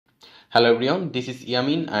Hello everyone, this is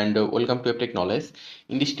Yamin and welcome to Tech Knowledge.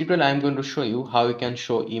 In this tutorial, I am going to show you how you can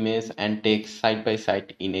show image and text side by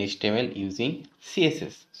side in HTML using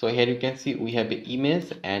CSS. So here you can see we have an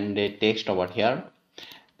image and a text over here.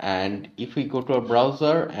 And if we go to our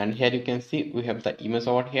browser, and here you can see we have the image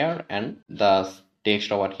over here and the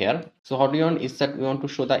text over here. So what we want is that we want to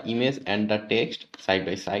show the image and the text side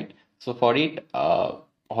by side. So for it,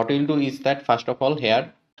 what we'll do is that first of all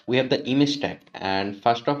here we have the image tag, and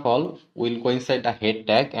first of all we'll go inside the head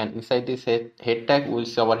tag, and inside this head tag we'll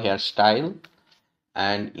see over here style,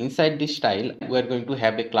 and inside this style we are going to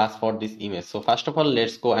have a class for this image. So first of all,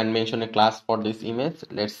 let's go and mention a class for this image.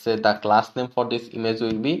 Let's say the class name for this image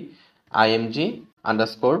will be img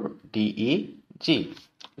underscore deg.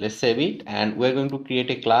 Let's save it, and we're going to create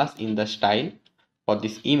a class in the style for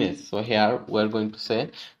this image. So here we're going to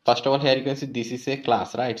say, first of all, here you can see this is a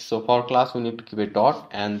class, right? So for class we need to give a dot,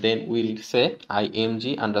 and then we'll say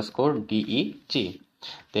img underscore deg.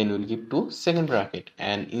 Then we'll give to second bracket,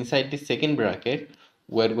 and inside this second bracket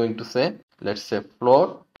we're going to say, let's say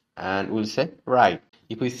float, and we'll say right.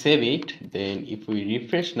 If we save it, then if we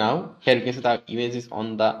refresh now, here you can see the image is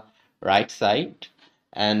on the right side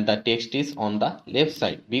and the text is on the left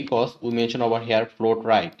side, because we mentioned over here float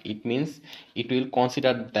right. It means it will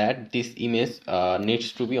consider that this image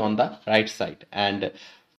needs to be on the right side, and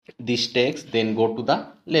this text then go to the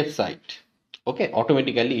left side. Okay,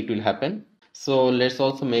 automatically it will happen. So let's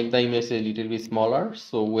also make the image a little bit smaller.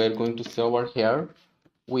 So we're going to say over here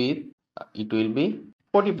with it will be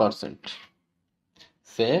 40%.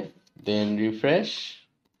 Save, then refresh,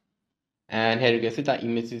 and here you can see the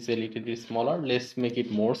image is a little bit smaller. Let's make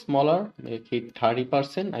it more smaller, make it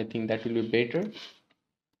 30%. I think that will be better.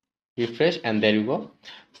 Refresh, and there you go.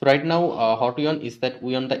 So right now what we want is that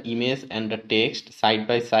we want the image and the text side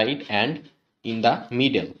by side and in the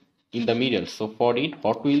middle. So for it,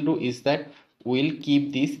 what we'll do is that we'll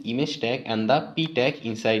keep this image tag and the p tag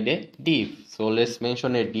inside a div. So let's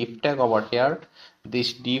mention a div tag over here.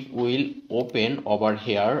 This div will open over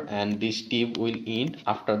here, and this div will end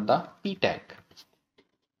after the p tag.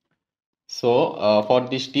 So for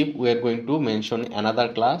this div we are going to mention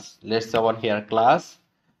another class. Let's say over here class,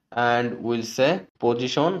 and we'll say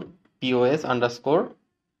position pos underscore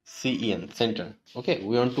cen, center. Okay,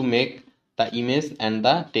 we want to make the image and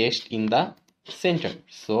the text in the center.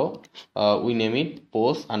 So we name it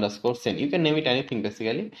pose underscore cen. You can name it anything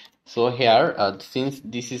basically. So here since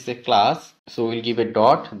this is a class, so we'll give a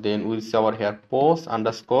dot, then we'll say over here pose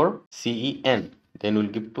underscore cen, then we'll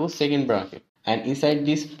give to second bracket, and inside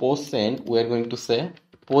this pose cen we are going to say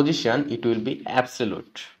position, it will be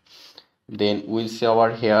absolute. Then we'll say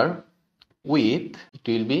over here width, it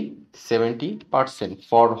will be 70%.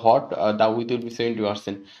 For what the width will be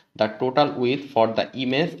 70%. The total width for the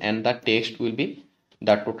image and the text will be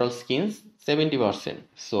the total skins 70%.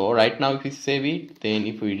 So right now if we save it, then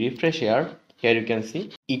if we refresh here you can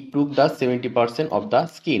see it took the 70% of the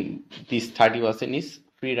skin. This 30% is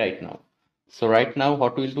free right now. So right now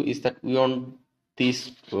what we'll do is that we want this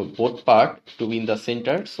both part to be in the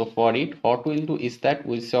center. So for it, what we'll do is that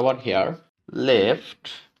we'll say over here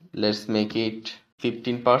left, let's make it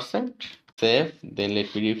 15%. Save, then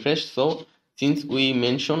let me refresh. So since we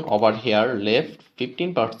mentioned over here left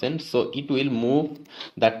 15%, so it will move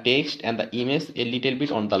the text and the image a little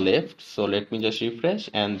bit on the left. So let me just refresh,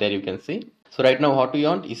 and there you can see. So right now what we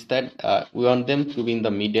want is that we want them to be in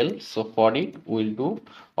the middle. So for it we'll do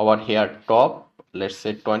over here top, let's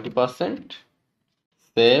say 20%.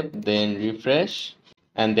 Save, then refresh,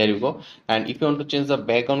 and there you go. And if you want to change the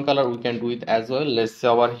background color, we can do it as well. Let's say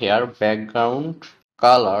over here background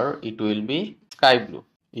color, it will be sky blue.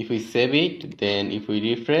 If we save it, then if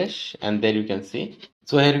we refresh, and there you can see.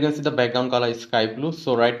 So here you can see the background color is sky blue.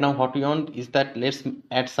 So right now what we want is that let's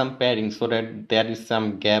add some pairing so that there is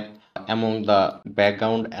some gap among the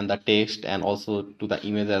background and the text, and also to the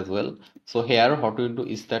image as well. So here what we will do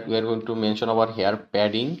is that we are going to mention over here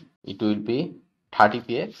padding, it will be 30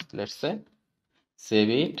 px, let's say. Save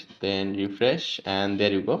it, then refresh, and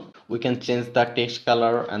there you go. We can change the text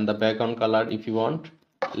color and the background color if you want.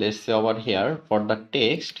 Let's say over here for the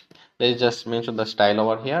text, let's just mention the style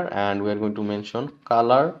over here, and we're going to mention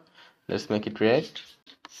color. Let's make it red.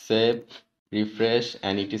 Save, refresh,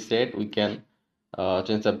 and it is red. We can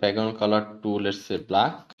change the background color to, let's say,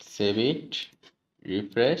 black. Save it,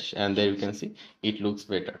 refresh, and there you can see it looks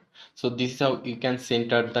better. So this is how you can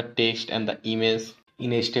center the text and the image in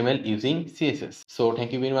HTML using CSS. So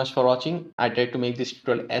thank you very much for watching. I tried to make this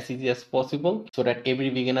tutorial as easy as possible so that every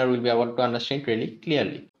beginner will be able to understand really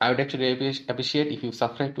clearly. I would actually appreciate if you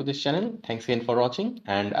subscribe to this channel. Thanks again for watching,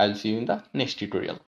 and I'll see you in the next tutorial.